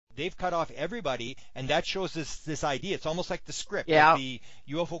they've cut off everybody, and that shows this idea. It's almost like the script, Yeah. like the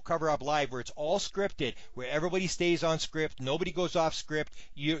UFO Cover-Up Live, where it's all scripted, where everybody stays on script, nobody goes off script.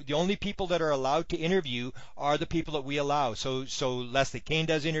 The only people that are allowed to interview are the people that we allow. So Leslie Kean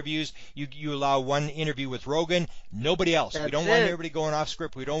does interviews. You allow one interview with Rogan, nobody else. We don't want everybody going off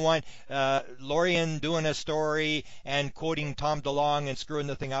script. We don't want Lorien doing a story and quoting Tom DeLonge and screwing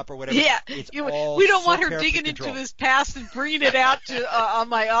the thing up or whatever. Yeah, we don't want her digging controlled into his past and bringing it out to on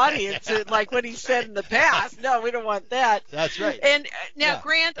my audience, like what he said in the past. No, we don't want that. That's right. And now,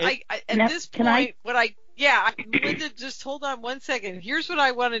 Grant, at this point, Melinda, just hold on one second. Here's what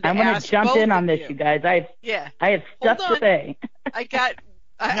I wanted to ask. I want to jump in on this, you guys. I have stuff to say.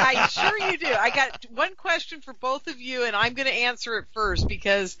 I'm sure you do. I got one question for both of you, and I'm going to answer it first,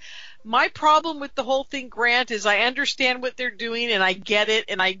 because my problem with the whole thing, Grant, is I understand what they're doing, and I get it,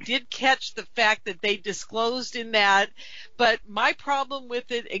 and I did catch the fact that they disclosed in that. But my problem with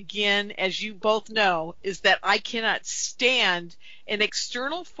it, again, as you both know, is that I cannot stand an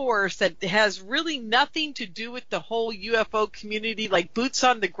external force that has really nothing to do with the whole UFO community, like boots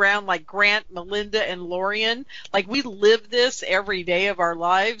on the ground, like Grant, Melinda, and Lorien. Like, we live this every day of our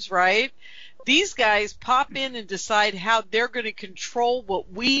lives, right? These guys pop in and decide how they're going to control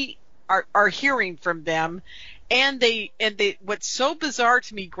what we are hearing from them. And what's so bizarre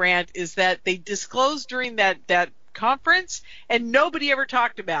to me, Grant, is that they disclosed during that conference and nobody ever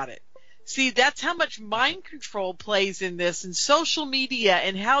talked about it. See, that's how much mind control plays in this, and social media,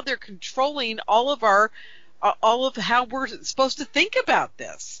 and how they're controlling all of how we're supposed to think about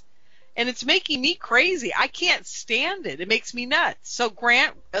this. And it's making me crazy. I can't stand it. It makes me nuts. So,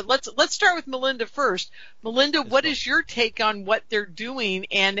 Grant, let's start with Melinda first. Melinda, what is your take on what they're doing,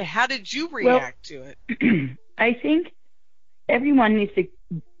 and how did you react to it? I think everyone needs to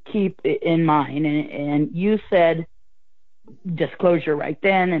keep in mind, and you said disclosure right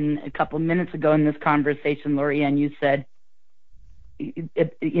then, and a couple of minutes ago in this conversation, Lorien, you said,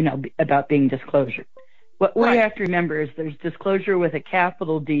 about being disclosure. What we have to remember is there's disclosure with a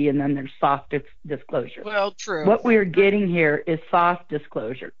capital D, and then there's soft disclosure. Well, true. What we're getting here is soft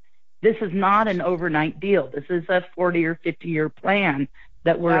disclosure. This is not an overnight deal. This is a 40 or 50-year plan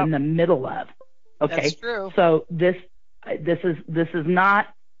that we're in the middle of. Okay, that's true. So this is not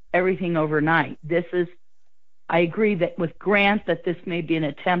everything overnight. I agree that with Grant that this may be an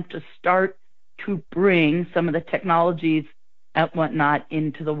attempt to start to bring some of the technologies and whatnot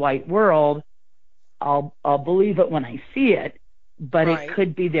into the white world. I'll believe it when I see it, but it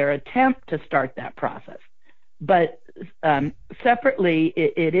could be their attempt to start that process. But separately,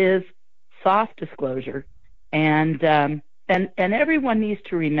 it is soft disclosure, and everyone needs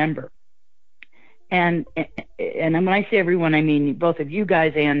to remember. And when I say everyone, I mean both of you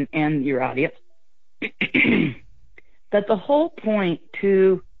guys and your audience. That the whole point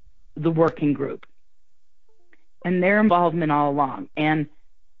to the working group and their involvement all along, and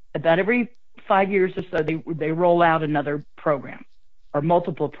about every 5 years or so, they roll out another program, or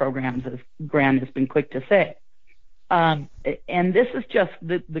multiple programs, as Grant has been quick to say. And this is just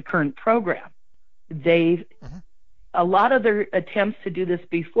the current program. A lot of their attempts to do this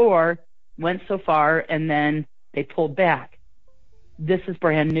before went so far, and then they pulled back. This is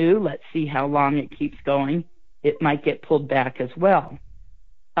brand new. Let's see how long it keeps going. It might get pulled back as well.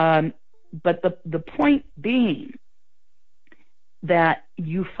 But the point being that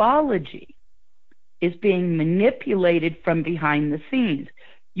ufology is being manipulated from behind the scenes.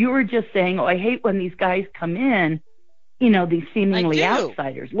 You were just saying, I hate when these guys come in, these seemingly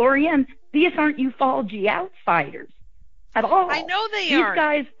outsiders. Lorien, these aren't ufology outsiders at all. I know they aren't. These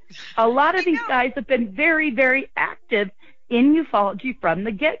guys, a lot of these guys have been very, very active in ufology from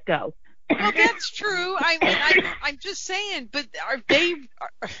the get-go. Well, that's true. I'm just saying, but are they?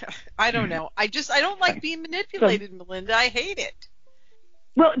 I don't know. I don't like being manipulated, Melinda. I hate it.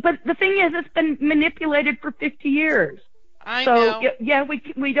 Well, but the thing is, it's been manipulated for 50 years. I know. Yeah,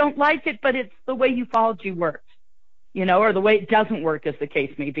 we don't like it, but it's the way ufology works, or the way it doesn't work, as the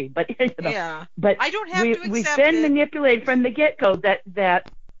case may be. But yeah, but I don't have to accept we've been it. manipulated from the get-go that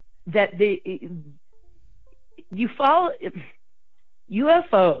the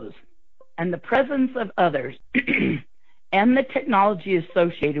UFOs and the presence of others and the technology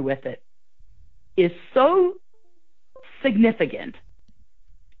associated with it is so significant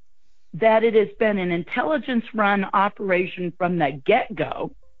that it has been an intelligence-run operation from the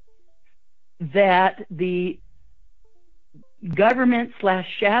get-go, that the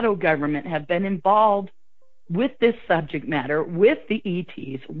government/shadow government have been involved with this subject matter, with the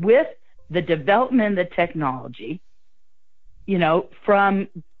ETs, with the development of the technology, from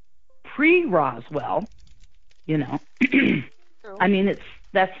pre-Roswell, I mean,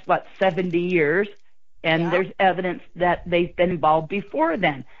 that's what, 70 years, and Yeah. there's evidence that they've been involved before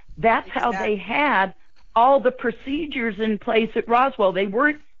then. That's how they had all the procedures in place at Roswell. They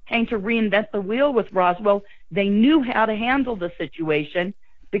weren't trying to reinvent the wheel with Roswell. They knew how to handle the situation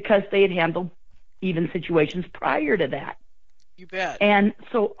because they had handled even situations prior to that. You bet. And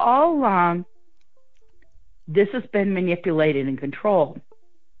so all along, this has been manipulated and controlled.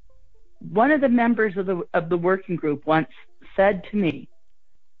 One of the members of the working group once said to me,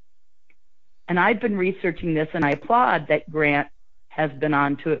 and I've been researching this, and I applaud that Grant has been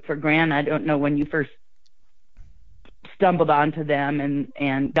onto it. For Grant, I don't know when you first stumbled onto them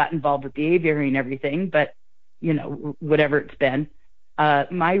and got involved with the aviary and everything, but whatever it's been.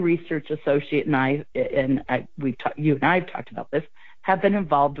 My research associate and I, you and I have talked about this, have been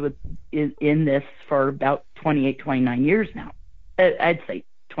involved in this for about 28, 29 years now. I'd say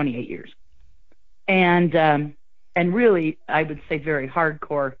 28 years. And really, I would say very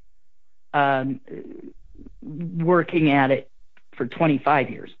hardcore, working at it for 25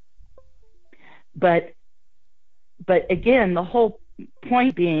 years. But again, the whole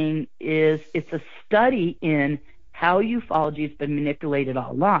point being is it's a study in how ufology has been manipulated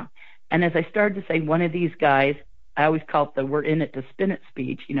all along. And as I started to say, one of these guys, I always call it the "we're in it to spin it"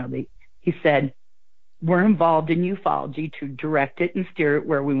 speech. He said, we're involved in ufology to direct it and steer it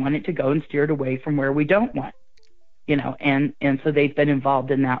where we want it to go and steer it away from where we don't want. And so they've been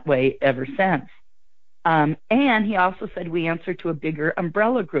involved in that way ever since. And he also said we answer to a bigger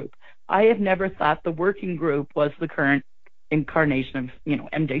umbrella group. I have never thought the working group was the current incarnation of,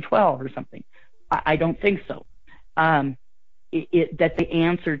 MJ12 or something. I don't think so. That they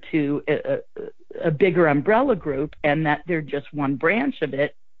answer to a bigger umbrella group, and that they're just one branch of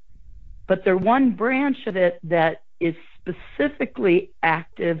it. But they're one branch of it that is specifically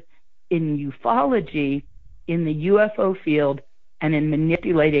active in ufology, in the UFO field, and in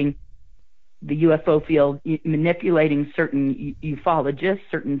manipulating the UFO field, manipulating certain ufologists,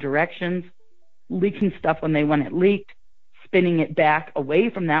 certain directions, leaking stuff when they want it leaked, spinning it back away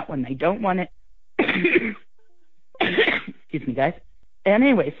from that when they don't want it. Excuse me, guys. And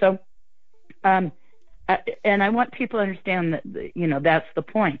anyway, so, and I want people to understand that, that's the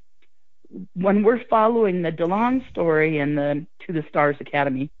point. When we're following the DeLong story and the To the Stars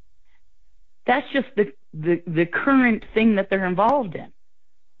Academy, that's just the current thing that they're involved in.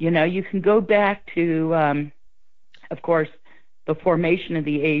 You can go back to, of course, the formation of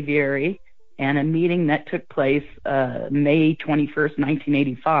the aviary and a meeting that took place May 21st,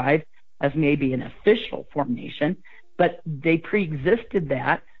 1985, as maybe an official formation, but they pre-existed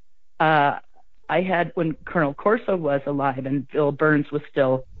that. I had, when Colonel Corso was alive and Bill Burns was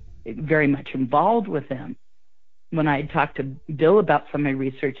still very much involved with him, when I talked to Bill about some of my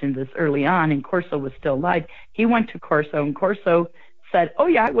research in this early on, and Corso was still alive, he went to Corso, and Corso said, oh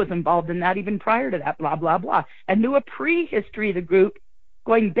yeah, I was involved in that even prior to that, blah, blah, blah, and knew a prehistory of the group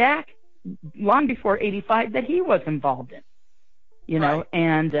going back long before 85 that he was involved in. Right.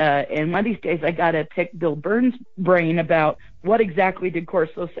 And one of these days I got to pick Bill Burns' brain about what exactly did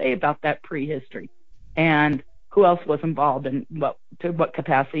Corso say about that prehistory, and who else was involved, and to what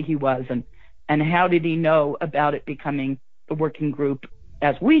capacity he was, and how did he know about it becoming the working group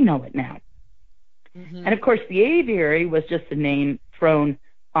as we know it now. Mm-hmm. And of course, the aviary was just a name thrown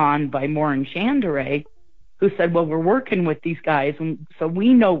on by Morin Chandray, who said, well, we're working with these guys, and so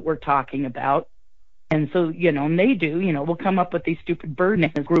we know what we're talking about. And so, and they do, we'll come up with these stupid bird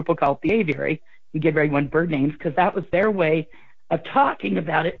names. The group will call it the aviary and give everyone bird names, because that was their way of talking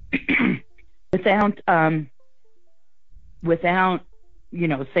about it without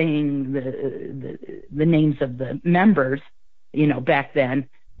saying the names of the members, back then,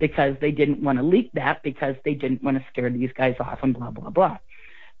 because they didn't want to leak that, because they didn't want to scare these guys off and blah, blah, blah.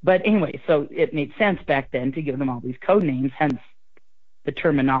 But anyway, so it made sense back then to give them all these code names, hence the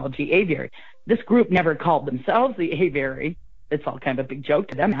terminology aviary. This group never called themselves the aviary. It's all kind of a big joke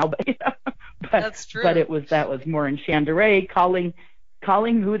to them now, but That's true. But that was Morin Chandray calling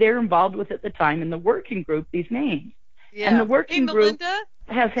who they're involved with at the time in the working group these names. Yeah. And the working group Melinda,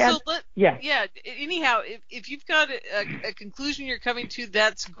 has had, Yeah. Anyhow, if you've got a conclusion you're coming to,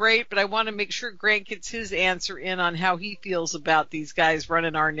 that's great. But I want to make sure Grant gets his answer in on how he feels about these guys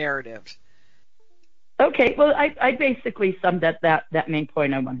running our narrative. Okay. Well, I basically summed up that main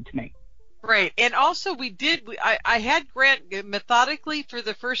point I wanted to make. Great. And also I had Grant methodically for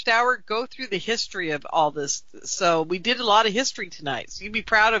the first hour go through the history of all this. So we did a lot of history tonight. So you'd be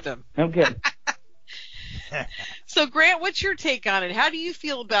proud of him. Okay. So, Grant, what's your take on it? How do you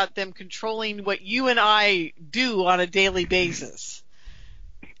feel about them controlling what you and I do on a daily basis?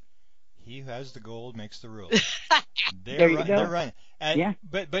 He who has the gold makes the rules. There you go. They're running. Yeah.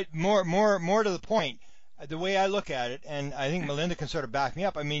 But more to the point, the way I look at it, and I think Melinda can sort of back me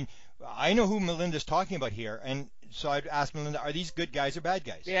up. I mean, I know who Melinda's talking about here, and so I'd ask Melinda, are these good guys or bad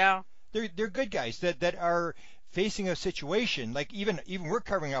guys? Yeah. They're good guys that are facing a situation like even we're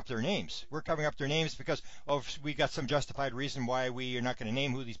covering up their names. We're covering up their names because we got some justified reason why we are not going to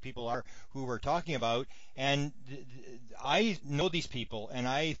name who these people are who we're talking about. And I know these people, and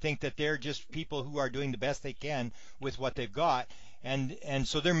I think that they're just people who are doing the best they can with what they've got. And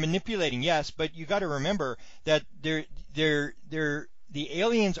so they're manipulating, yes, but you got to remember that the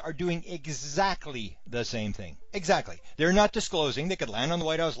aliens are doing exactly the same thing. Exactly. They're not disclosing. They could land on the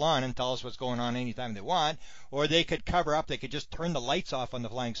White House lawn and tell us what's going on anytime they want, or they could cover up. They could just turn the lights off on the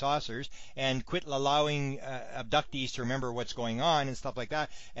flying saucers and quit allowing abductees to remember what's going on and stuff like that,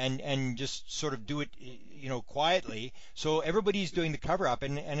 and just sort of do it, quietly. So everybody's doing the cover up,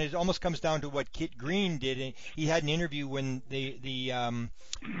 and it almost comes down to what Kit Green did. He had an interview when the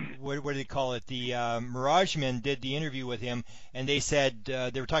what do they call it? The Mirage Men did the interview with him, and they said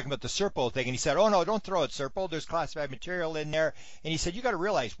they were talking about the Serpo thing, and he said, "Oh no, don't throw it, Serpo. There's classified material in there." And he said, "You got to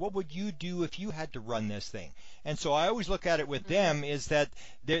realize, what would you do if you had to run this thing?" And so I always look at it with them is that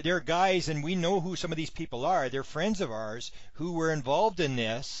they're guys, and we know who some of these people are. They're friends of ours who were involved in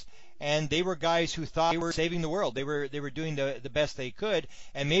this. And they were guys who thought they were saving the world. They were doing the best they could,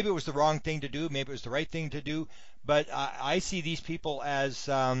 and maybe it was the wrong thing to do, maybe it was the right thing to do. But I see these people as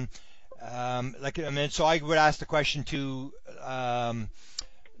so I would ask the question to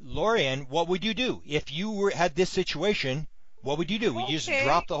Lorien, what would you do if you had this situation? What would you do? Would you just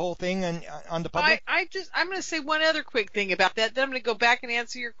drop the whole thing on the public? I'm going to say one other quick thing about that. Then I'm going to go back and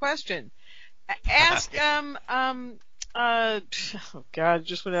answer your question. Ask oh God, it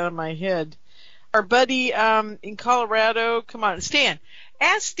just went out of my head. Our buddy in Colorado, come on, Stan.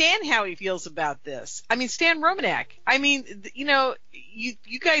 Ask Stan how he feels about this. I mean, Stan Romanek. I mean,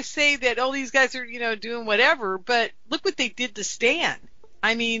 you guys say that all these guys are, doing whatever, but look what they did to Stan.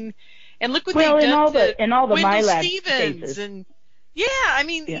 I mean, and look what they've done in all the Wendell MyLab Stevens cases. and yeah, I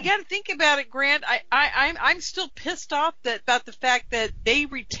mean, you got to think about it, Grant. I'm still pissed off about the fact that they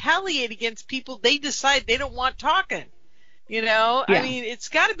retaliate against people they decide they don't want talking. I mean, it's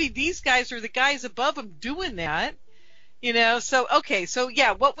got to be these guys or the guys above them doing that. So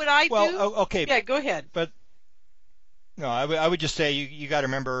what would I do? Well, okay. Yeah, go ahead. But no, I would just say you got to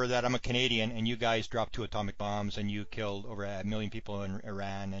remember that I'm a Canadian, and you guys dropped 2 atomic bombs, and you killed over 1 million people in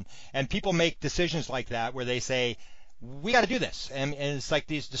Iran, and people make decisions like that where they say, we got to do this, and it's like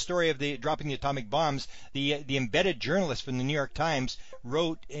the story of the dropping the atomic bombs. The embedded journalist from the New York Times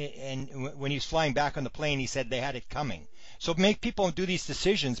wrote, and when he was flying back on the plane, he said they had it coming. So make people do these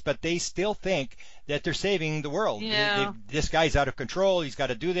decisions, but they still think that they're saving the world. Yeah. This guy's out of control. He's got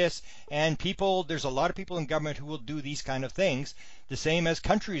to do this, and there's a lot of people in government who will do these kind of things, the same as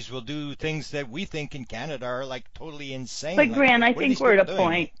countries will do things that we think in Canada are like totally insane. But like, Grant, I think we're at a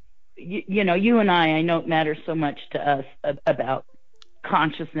point. You and I know it matters so much to us about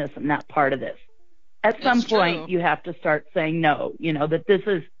consciousness and that part of this. At some point, you have to start saying no, that this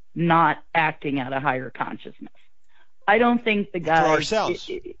is not acting at a higher consciousness. I don't think the guys... For ourselves.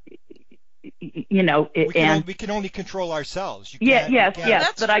 We can only control ourselves. Yes,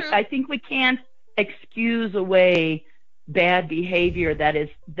 That's but true. I think we can't excuse away bad behavior that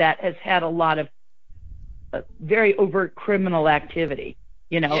has had a lot of very overt criminal activity.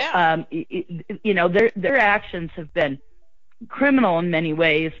 Their actions have been criminal in many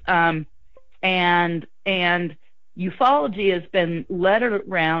ways, and ufology has been led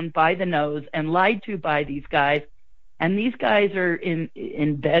around by the nose and lied to by these guys, and these guys are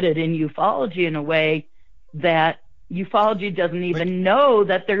embedded in ufology in a way that ufology doesn't even know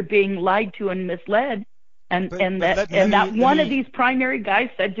that they're being lied to and misled, and that one of these primary guys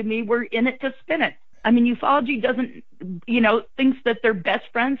said to me, "We're in it to spin it." I mean, ufology doesn't, thinks that they're best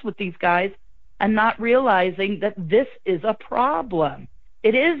friends with these guys and not realizing that this is a problem.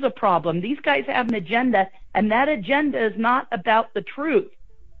 It is a problem. These guys have an agenda, and that agenda is not about the truth.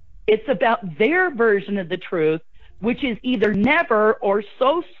 It's about their version of the truth, which is either never or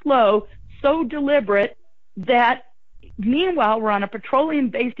so slow, so deliberate that meanwhile we're on a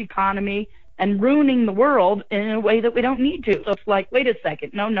petroleum-based economy and ruining the world in a way that we don't need to. So it's like, wait a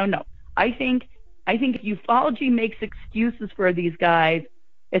second. No. I think if ufology makes excuses for these guys,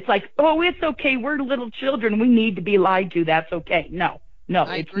 it's like, oh, it's okay. We're little children. We need to be lied to. That's okay. No,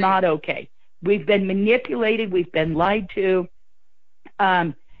 it's not okay. We've been manipulated. We've been lied to.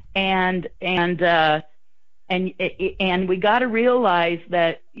 And we got to realize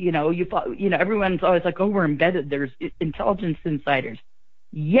that, everyone's always like, oh, we're embedded. There's intelligence insiders.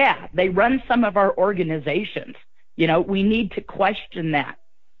 Yeah, they run some of our organizations. We need to question that.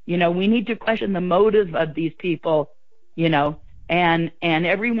 We need to question the motive of these people, and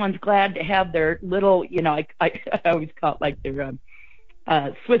everyone's glad to have their little, I always call it like their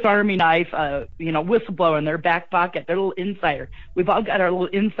Swiss Army knife, whistleblower in their back pocket, their little insider. We've all got our little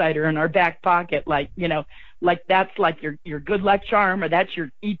insider in our back pocket, like that's like your good luck charm, or that's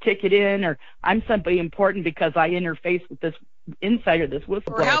your e-ticket in, or I'm somebody important because I interface with this insider, this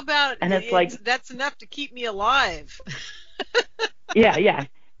whistleblower. Or how about, and it's like, that's enough to keep me alive. Yeah.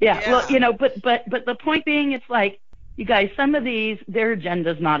 Well, but the point being, it's like, you guys, some of these, their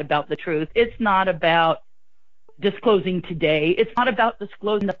agenda's not about the truth. It's not about disclosing today. It's not about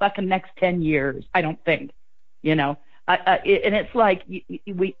disclosing the fucking next 10 years, I don't think. And it's like,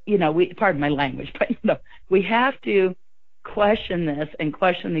 we pardon my language, but we have to question this and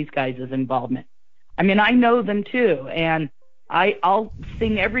question these guys' involvement. I mean, I know them too, and I'll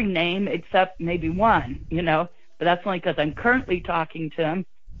sing every name except maybe one, but that's only because I'm currently talking to them,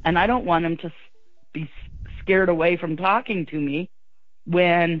 and I don't want them to be scared away from talking to me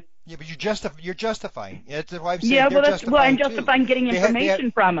when. Yeah, but you're justifying. That's why I'm saying I'm justifying getting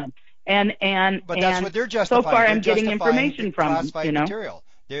information from them, but that's what they're justifying. So far, I'm getting information from them. Material.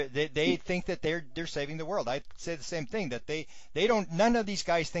 They think that they're saving the world. I say the same thing, that they don't. None of these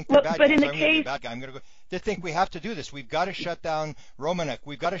guys think they're bad guys. In the I'm case, going to be a bad guy. I'm going to go. They think we have to do this. We've got to shut down Romanek.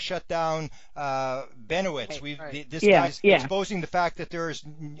 We've got to shut down Benowitz. This guy's exposing the fact that there's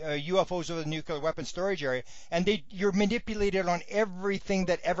UFOs over the nuclear weapons storage area, and you're manipulated on everything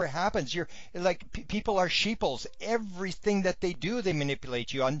that ever happens. You're like people are sheeples. Everything that they do, they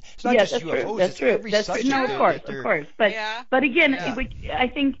manipulate you on. It's not just UFOs. True. That's it's true. every That's subject. true. No, of course. But again, I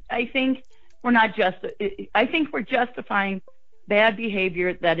think we're not I think we're justifying bad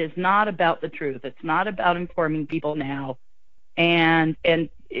behavior that is not about the truth. It's not about informing people now, and I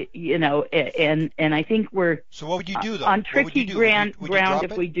think we're. So what would you do though? On tricky ground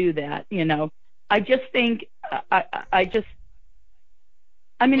if we do that. I just think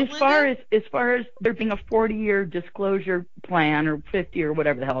I mean, as far as there being a 40-year disclosure plan or 50 or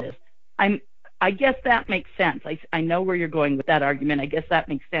whatever the hell it is, I guess that makes sense. I know where you're going with that argument. I guess that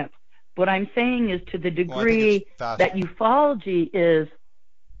makes sense. What I'm saying is, to the degree that ufology is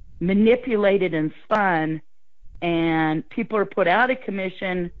manipulated and spun, and people are put out of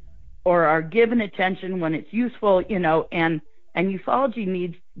commission or are given attention when it's useful, and ufology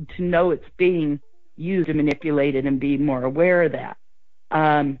needs to know it's being used and manipulated and be more aware of that.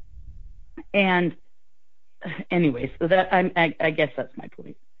 And anyway, so that I guess that's my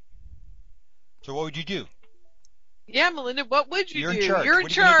point. So what would you do? Yeah, Melinda, what would you do? You're in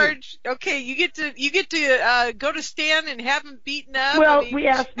charge. Okay, you get to go to Stan and have him beaten up. Well,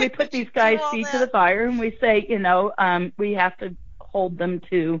 we put these guys' feet to the fire, and we say, we have to hold them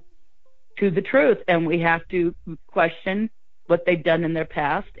to the truth, and we have to question what they've done in their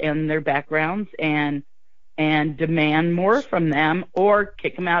past and their backgrounds, and demand more from them, or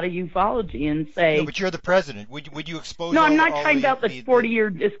kick them out of ufology and say. No, but you're the president. Would you expose? No, I'm not talking about the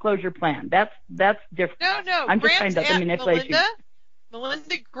 40-year disclosure plan. That's different. No. I'm just talking about the manipulation.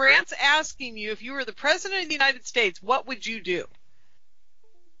 Melinda, Grant's asking you, if you were the president of the United States, what would you do?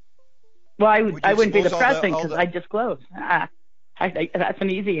 Well, I wouldn't be the president because I disclose. That's an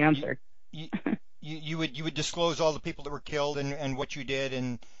easy answer. You would disclose all the people that were killed and what you did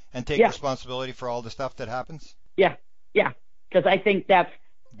and take responsibility for all the stuff that happens? Yeah, because I think that's,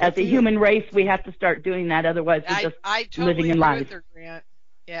 as a human race, we have to start doing that. Otherwise, we're just living in lies. With her, Grant.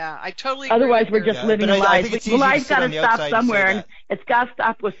 Yeah, I totally Otherwise, agree we're just living in lies. Lies got to stop somewhere, and it's got to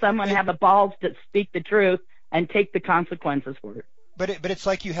stop with someone having the balls to speak the truth and take the consequences for it. But it's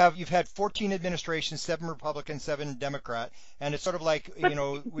like you've had 14 administrations, 7 Republican, 7 Democrat, and it's sort of like,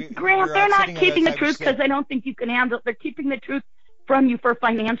 Grant, they're not keeping the truth because they don't think you can handle it. They're keeping the truth from you for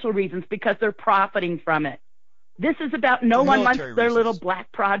financial reasons because they're profiting from it. This is about no one wants their little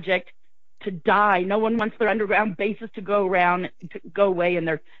black project to die. No one wants their underground bases to go away, and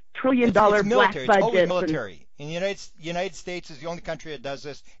their $trillion-dollar black budgets. It's always military. In the United States is the only country that does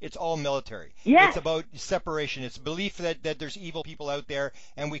this. It's all military. Yes. It's about separation. It's belief that there's evil people out there,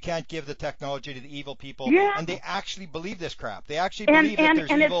 and we can't give the technology to the evil people. Yeah. And they actually believe this crap. They actually believe that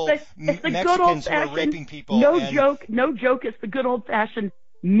there's evil Mexicans who are raping people. No joke. It's the good old-fashioned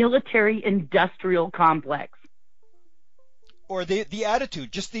military-industrial complex. Or the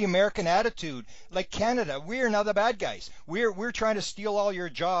attitude, just the American attitude, like Canada. We are now the bad guys. We're trying to steal all your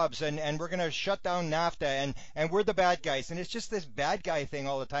jobs, and we're going to shut down NAFTA, and we're the bad guys. And it's just this bad guy thing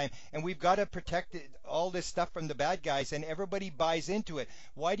all the time. And we've got to protect all this stuff from the bad guys, and everybody buys into it.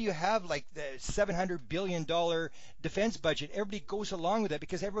 Why do you have like the $700 billion defense budget? Everybody goes along with it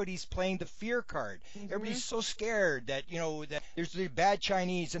because everybody's playing the fear card. Everybody's so scared that, you know, that there's the bad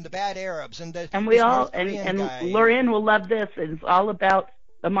Chinese and the bad Arabs and the we all North Korean guy. Lorien will love this. It's all about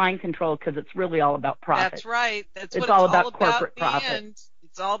the mind control because it's really all about profit. That's right. That's it's what all it's about all corporate about profit.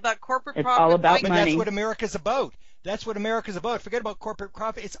 It's all about corporate it's profit. all about But money. that's what America's about. That's what America's about. Forget about corporate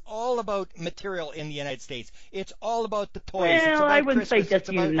profit. It's all about material in the United States. It's all about the toys. It's Well, about I wouldn't Christmas. say just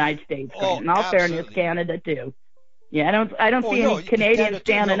the United States. Oh, in all fairness, absolutely. Canada too. Yeah, I don't see any Canadians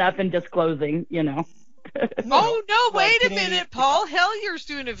standing up and disclosing. You know. Oh no! Wait a minute. Paul Hellier's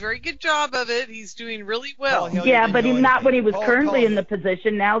doing a very good job of it. He's doing really well. Yeah, but he's not when he was currently in the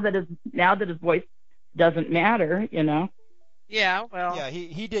position. Now that his voice doesn't matter, you know. Yeah, well. Yeah,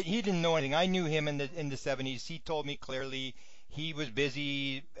 he didn't know anything. I knew him in the 70s. He told me clearly he was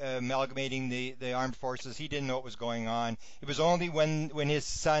busy amalgamating the armed forces. He didn't know what was going on. It was only when his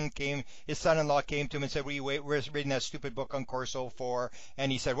son-in-law came to him and said, we're reading that stupid book on Corso 4,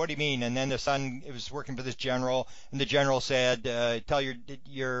 and he said, what do you mean? And then the son was working for this general, and the general said, tell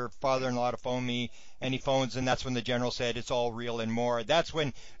your father-in-law to phone me. And he phones, and that's when the general said, it's all real and more. That's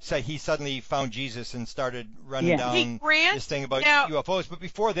when he suddenly found Jesus and started running down this thing about UFOs. But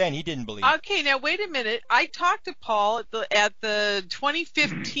before then, he didn't believe. Okay, now wait a minute. I talked to Paul at the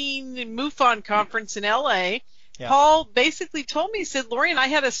 2015 MUFON conference in L.A. Yeah. Paul basically told me, he said, Lorien, I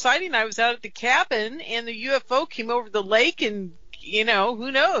had a sighting. I was out at the cabin, and the UFO came over the lake, and, you know,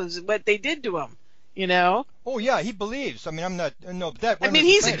 who knows what they did to him. You know? Oh yeah, he believes. I mean, I'm not. No, that. I mean,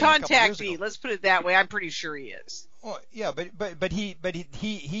 he's a contactee. Let's put it that way. I'm pretty sure he is. Oh yeah, but he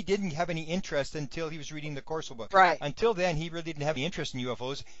didn't have any interest until he was reading the Corso book. Right. Until then, he really didn't have any interest in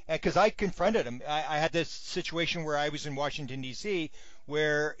UFOs. Because I confronted him. I had this situation where I was in Washington D.C.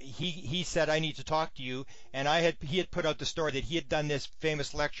 where he said, I need to talk to you, and he had put out the story that he had done this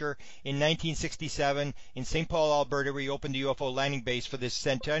famous lecture in 1967 in St. Paul, Alberta, where he opened the UFO landing base for this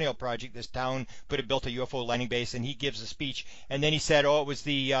Centennial Project. This town built a UFO landing base, and he gives a speech, and then he said, oh, it was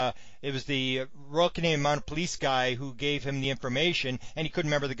the Royal Canadian Mounted Police guy who gave him the information, and he couldn't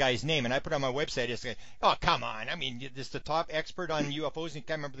remember the guy's name. And I put on my website, I said, oh, come on, I mean, this is the top expert on UFOs, and he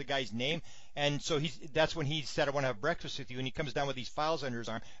can't remember the guy's name. And so that's when he said, I want to have breakfast with you, and he comes down with these files under his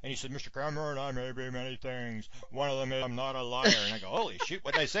arm, and he said, Mr. Cameron, I may be many things. One of them is I'm not a liar. And I go, holy shit,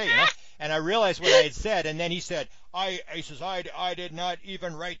 what did I say? You know? And I realized what I had said, and then he said, I did not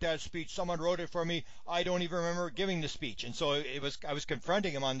even write that speech. Someone wrote it for me. I don't even remember giving the speech. And so I was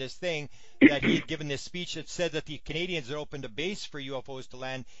confronting him on this thing that he had given this speech that said that the Canadians had opened a base for UFOs to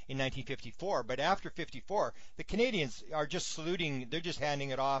land in 1954. But after 54, the Canadians are just saluting. They're just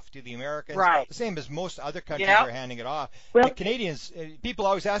handing it off to the Americans. Right. The same as most other countries are handing it off. Well, the Canadians, people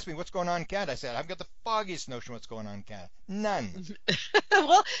always ask me, what's going on in Canada? I said, I've got the foggiest notion what's going on in Canada. None.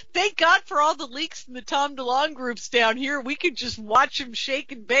 Well, thank God for all the leaks from the Tom DeLonge groups down here. We could just watch them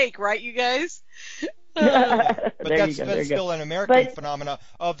shake and bake, right, you guys? But that's still an American phenomena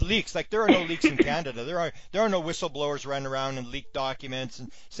of leaks. Like, there are no leaks in Canada. There are no whistleblowers running around and leak documents.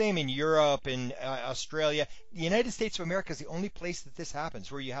 And same in Europe and Australia. The United States of America is the only place that this happens,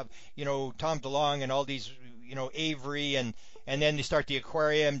 where you have, you know, Tom DeLonge and all these, you know, Avery, and then they start the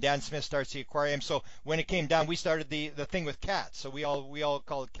aquarium. Dan Smith starts the aquarium. So when it came down, we started the thing with cats. So we all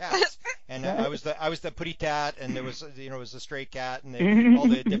call it cats. And I was the putty tat, and there was, you know, it was the stray cat, and all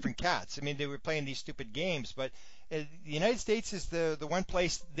the different cats. I mean, they were playing these stupid games, but the United States is the one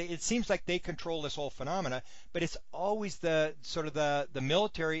place. It seems like they control this whole phenomena, but it's always the sort of the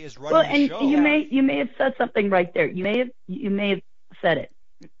military is running the show. You may have said something right there. You may have said it.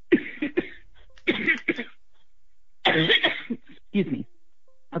 Excuse me.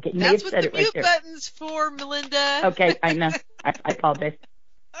 Okay, that's what the mute button's for, Melinda. Okay, I know. I apologize.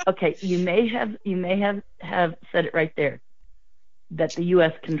 Okay, you may have said it right there, that the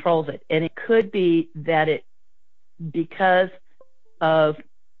U.S. controls it, and it could be that it, because of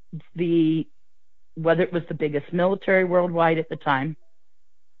whether it was the biggest military worldwide at the time,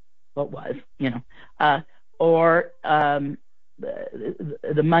 what was, you know, or the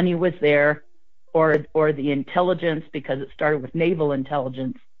money was there, or the intelligence, because it started with naval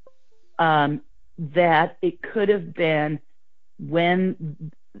intelligence, that it could have been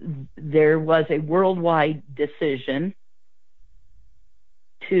when there was a worldwide decision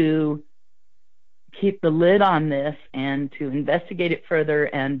to keep the lid on this and to investigate it further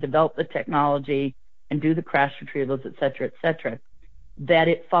and develop the technology and do the crash retrievals, et cetera, that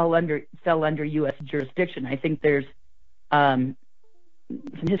it fell under U.S. jurisdiction. I think there's some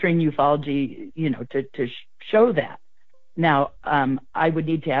history in ufology, you know, to show that. Now, I would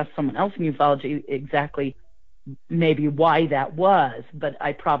need to ask someone else in ufology exactly maybe why that was, but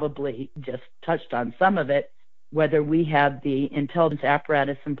I probably just touched on some of it, whether we had the intelligence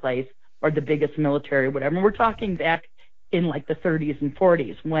apparatus in place or the biggest military, whatever. And we're talking back in like the 30s and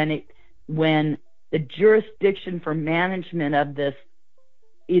 40s when the jurisdiction for management of this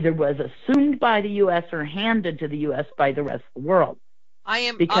either was assumed by the U.S. or handed to the U.S. by the rest of the world. I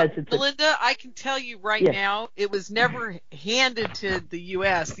am, because Melinda, I can tell you right now, it was never handed to the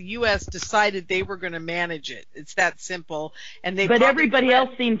U.S. The U.S. decided they were going to manage it. It's that simple. But everybody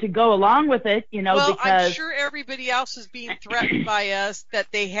else seemed to go along with it, Well, because... I'm sure everybody else is being threatened by us that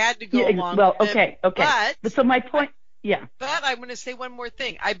they had to go along with it. Okay. But so my point... Yeah. But I'm going to say one more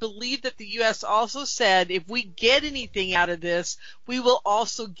thing. I believe that the U.S. also said if we get anything out of this, we will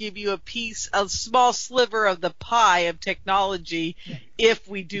also give you a small sliver of the pie of technology if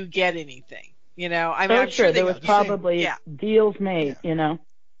we do get anything. I'm sure there was probably deals made,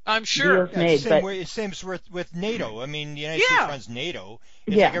 I'm sure. Deals made, same with NATO. I mean, the United States runs NATO.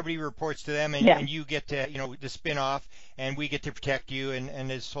 It's like everybody reports to them, and you get to, the spin-off, and we get to protect you,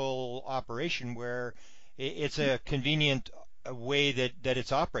 and this whole operation where it's a convenient way that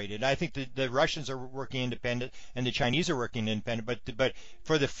it's operated. I think the Russians are working independent and the Chinese are working independent, but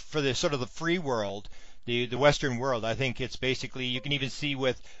for the sort of the free world, the Western world, I think it's basically, you can even see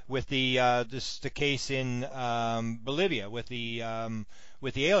with the case in Bolivia with the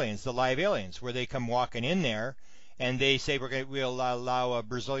aliens, the live aliens, where they come walking in there. And they say we'll allow a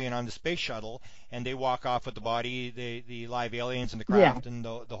Brazilian on the space shuttle, and they walk off with the body, the live aliens and the craft and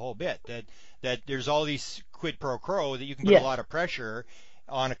the whole bit. That there's all these quid pro quo that you can put a lot of pressure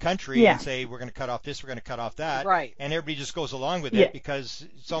on a country and say we're going to cut off this, we're going to cut off that, right? And everybody just goes along with it because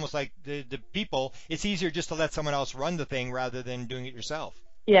it's almost like the people. It's easier just to let someone else run the thing rather than doing it yourself.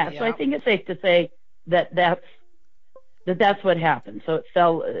 Yeah. So I think it's safe to say that's what happened. So it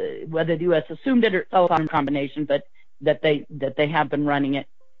fell, whether the U.S. assumed it or it fell on a combination, but that they have been running it,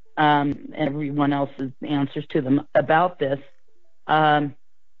 and everyone else's answers to them about this.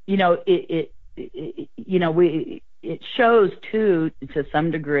 It shows too, to some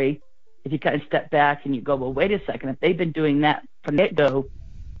degree, if you kind of step back and you go, well, wait a second, if they've been doing that from the get-go,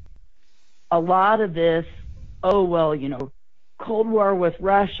 a lot of this, Cold War with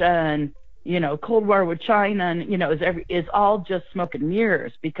Russia and Cold War with China, and is all just smoke and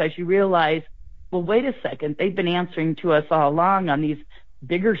mirrors, because you realize, well, wait a second, they've been answering to us all along on these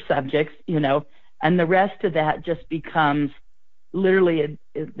bigger subjects, and the rest of that just becomes literally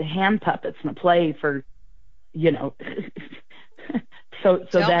the hand puppets and a play for, so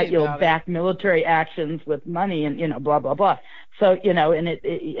that you'll back military actions with money and blah blah blah. So and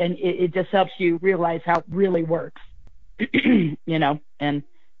it just helps you realize how it really works, And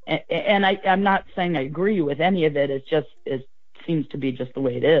I'm not saying I agree with any of it. It seems to be just the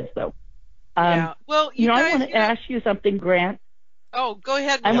way it is, though. Well, I want to ask you something, Grant. Oh, go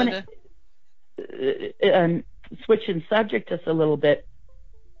ahead, Melinda. I want to switching subject just a little bit.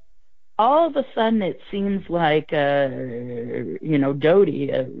 All of a sudden, it seems like Doty,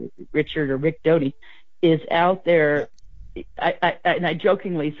 Richard or Rick Doty, is out there. And I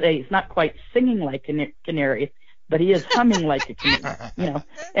jokingly say he's not quite singing like a canary, but he is humming like a canary,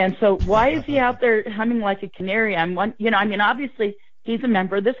 And so why is he out there humming like a canary? Obviously he's a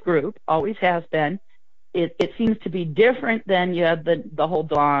member of this group, always has been. It seems to be different than you have the whole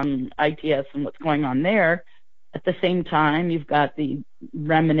Dawn ITS and what's going on there. At the same time, you've got the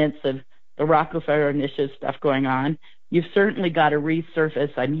remnants of the Rockefeller Initiative stuff going on. You've certainly got a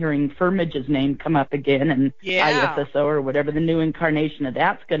resurface. I'm hearing Firmage's name come up again, and ISSO or whatever the new incarnation of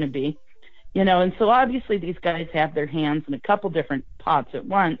that's going to be. And so obviously these guys have their hands in a couple different pots at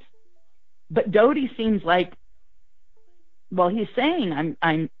once. But Doty seems like, well, he's saying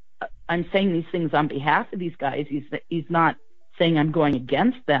I'm saying these things on behalf of these guys. He's not saying I'm going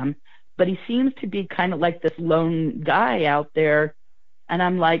against them, but he seems to be kind of like this lone guy out there. And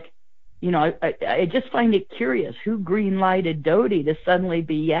I'm like, I just find it curious who green-lighted Doty to suddenly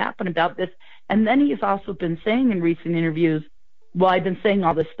be yapping about this. And then he's also been saying in recent interviews, well, I've been saying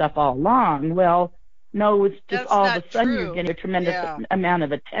all this stuff all along. Well, no, it's just all of a sudden you're getting a tremendous amount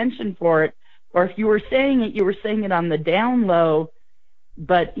of attention for it. Or if you were saying it, you were saying it on the down low.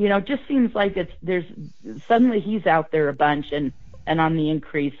 But, it just seems like suddenly he's out there a bunch and on the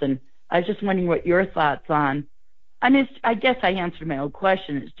increase. And I was just wondering what your thoughts on. I mean, I guess I answered my own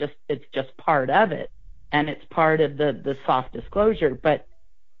question. It's just part of it, and it's part of the soft disclosure. But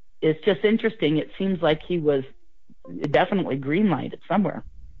it's just interesting. It seems like he was definitely green-lighted somewhere.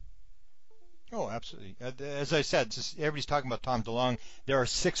 Oh, absolutely. As I said, everybody's talking about Tom DeLonge. There are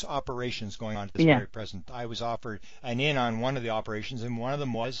 6 operations going on at this very present. I was offered an in on one of the operations, and one of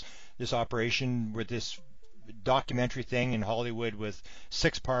them was this operation with this documentary thing in Hollywood with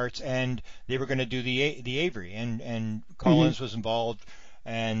 6 parts, and they were going to do the Avery, and Collins was involved,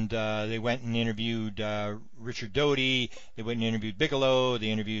 and they went and interviewed Richard Doty, they went and interviewed Bigelow, they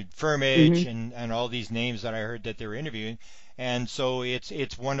interviewed Firmage, and all these names that I heard that they were interviewing. And so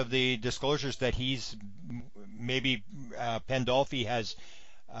it's one of the disclosures that he's maybe Pandolfi has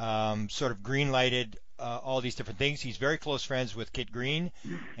sort of green-lighted all these different things. He's very close friends with Kit Green,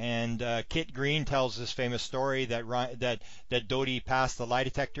 and Kit Green tells this famous story that Doty passed the lie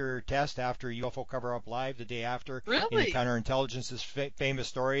detector test after UFO Cover-Up Live the day after. Really? In Counterintelligence's famous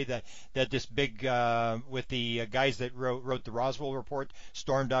story that this big with the guys that wrote the Roswell report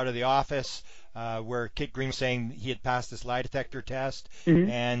stormed out of the office. Where Kit Green was saying he had passed this lie detector test,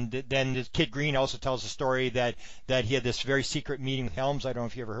 and then Kit Green also tells a story that he had this very secret meeting with Helms. I don't know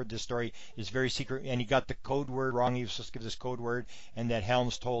if you ever heard this story. It's very secret, and he got the code word wrong. He was supposed to give this code word, and that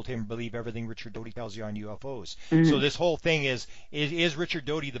Helms told him believe everything Richard Doty tells you on UFOs. So this whole thing is Richard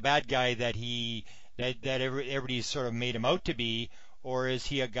Doty the bad guy that everybody's sort of made him out to be? Or is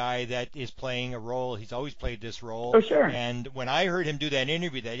he a guy that is playing a role? He's always played this role. Oh, sure. And when I heard him do that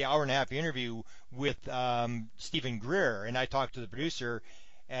interview, that hour-and-a-half interview with Stephen Greer, and I talked to the producer,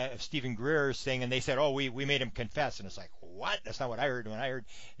 Stephen Greer, saying, and they said, oh, we made him confess. And it's like, what? That's not what I heard when I heard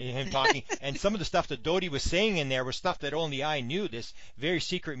him talking. And some of the stuff that Doty was saying in there was stuff that only I knew. This very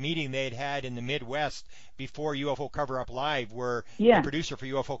secret meeting they had in the Midwest before UFO Cover-Up Live, where the producer for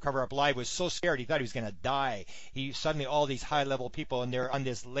UFO Cover-Up Live was so scared he thought he was going to die. He suddenly, all these high-level people, and they're on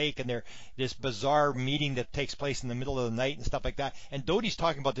this lake, and they're this bizarre meeting that takes place in the middle of the night and stuff like that. And Doty's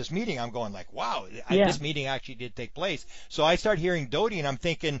talking about this meeting. I'm going like, wow, this meeting actually did take place. So I start hearing Doty, and I'm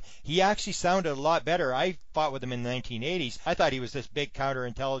thinking he actually sounded a lot better. I fought with him in the 1980s. I thought he was this big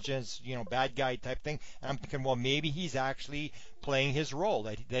counterintelligence, bad guy type thing. And I'm thinking, well, maybe he's actually playing his role.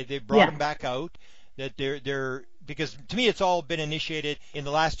 That they brought him back out. That they're because to me it's all been initiated in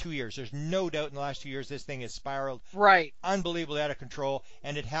the last 2 years. There's no doubt in the last 2 years this thing has spiraled unbelievably out of control,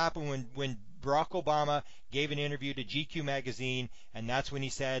 and it happened when Barack Obama gave an interview to GQ magazine, and that's when he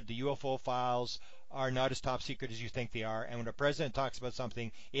said the UFO files are not as top secret as you think they are, and when the president talks about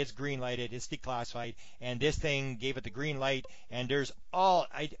something, it's green lighted, it's declassified, and this thing gave it the green light, and there's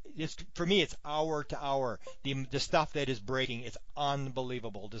for me it's hour to hour the stuff that is breaking. It's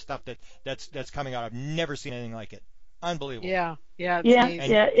unbelievable, the stuff that's coming out. I've never seen anything like it. Unbelievable.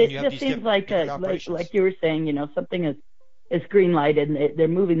 It just seems like you were saying, something is green lighted, and they're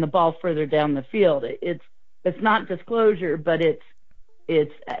moving the ball further down the field. It's not disclosure, but it's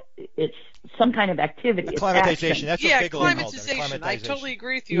some kind of activity. Acclimatization. That's what Bigelow called it. Acclimatization. I totally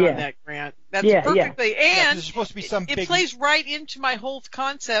agree with you on that, Grant. That's perfectly. And there's supposed to be some it plays right into my whole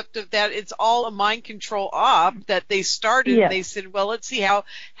concept of that it's all a mind control op that they started. And they said, well, let's see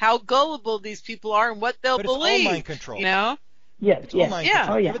how gullible these people are and what they'll believe. It's all mind control. It's all mind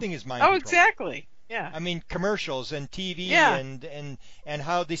control. Everything is mind control. Oh, exactly. Yeah. I mean, commercials and TV and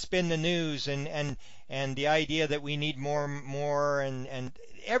how they spin the news and the idea that we need more and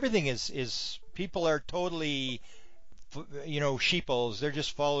everything is people are totally sheeples. They're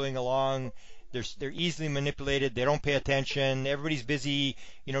just following along. They're easily manipulated. They don't pay attention. Everybody's busy,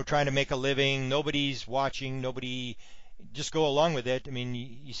 trying to make a living. Nobody's watching. Nobody. Just go along with it. I mean,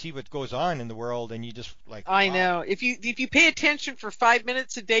 you see what goes on in the world, and you just like. I know. If you pay attention for 5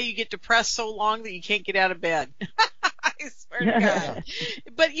 minutes a day, you get depressed so long that you can't get out of bed. I swear to God.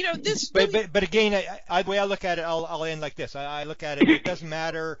 But this. But again, the way I look at it, I'll end like this. I look at it. It doesn't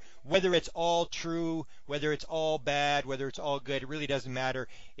matter whether it's all true, whether it's all bad, whether it's all good. It really doesn't matter.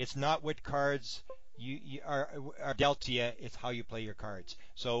 It's not what cards you are dealt to you, it's how you play your cards.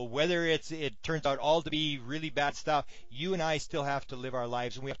 So whether it turns out all to be really bad stuff, you and I still have to live our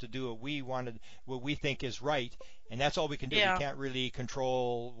lives, and we have to do what we think is right, and that's all we can do. We can't really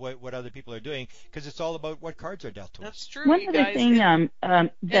control what other people are doing, because it's all about what cards are dealt to us. That's true. One other thing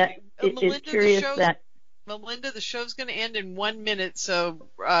that is curious that Melinda, the show's going to end in 1 minute, so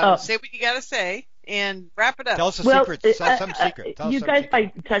say what you got to say and wrap it up. Tell us a secret. Some secret. You guys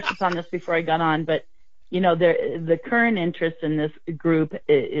touched upon this before I got on, but the current interest in this group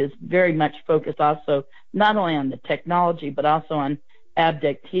is very much focused also not only on the technology but also on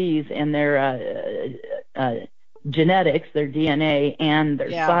abductees and their genetics, their DNA, and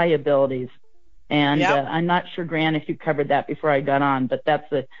their psi abilities. And I'm not sure, Grant, if you covered that before I got on, but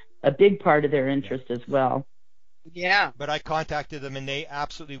that's a big part of their interest as well. Yeah. But I contacted them, and they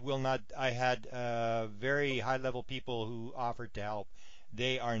absolutely will not. I had very high-level people who offered to help.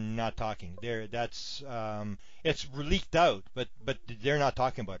 they are not talking. It's leaked out, but they're not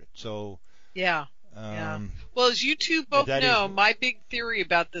talking about it. So yeah. Yeah. Well, as you two both know, my big theory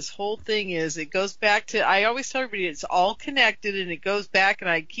about this whole thing is it goes back to, I always tell everybody it's all connected, and it goes back, and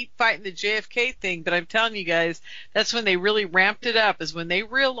I keep fighting the JFK thing, but I'm telling you guys, that's when they really ramped it up, is when they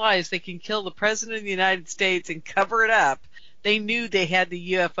realized they can kill the President of the United States and cover it up. They knew they had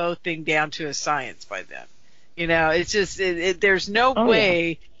the UFO thing down to a science by then. You know, it's just, there's no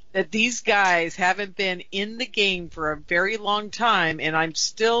way that these guys haven't been in the game for a very long time, and I'm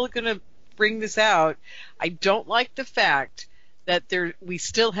still going to bring this out. I don't like the fact that we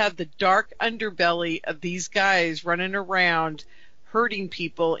still have the dark underbelly of these guys running around hurting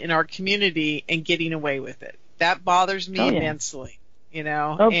people in our community and getting away with it. That bothers me immensely, you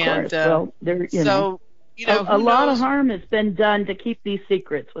know. Of course. Well, a lot of harm has been done to keep these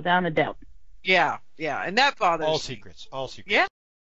secrets, without a doubt. Yeah, and that bothers all me. secrets. Yeah,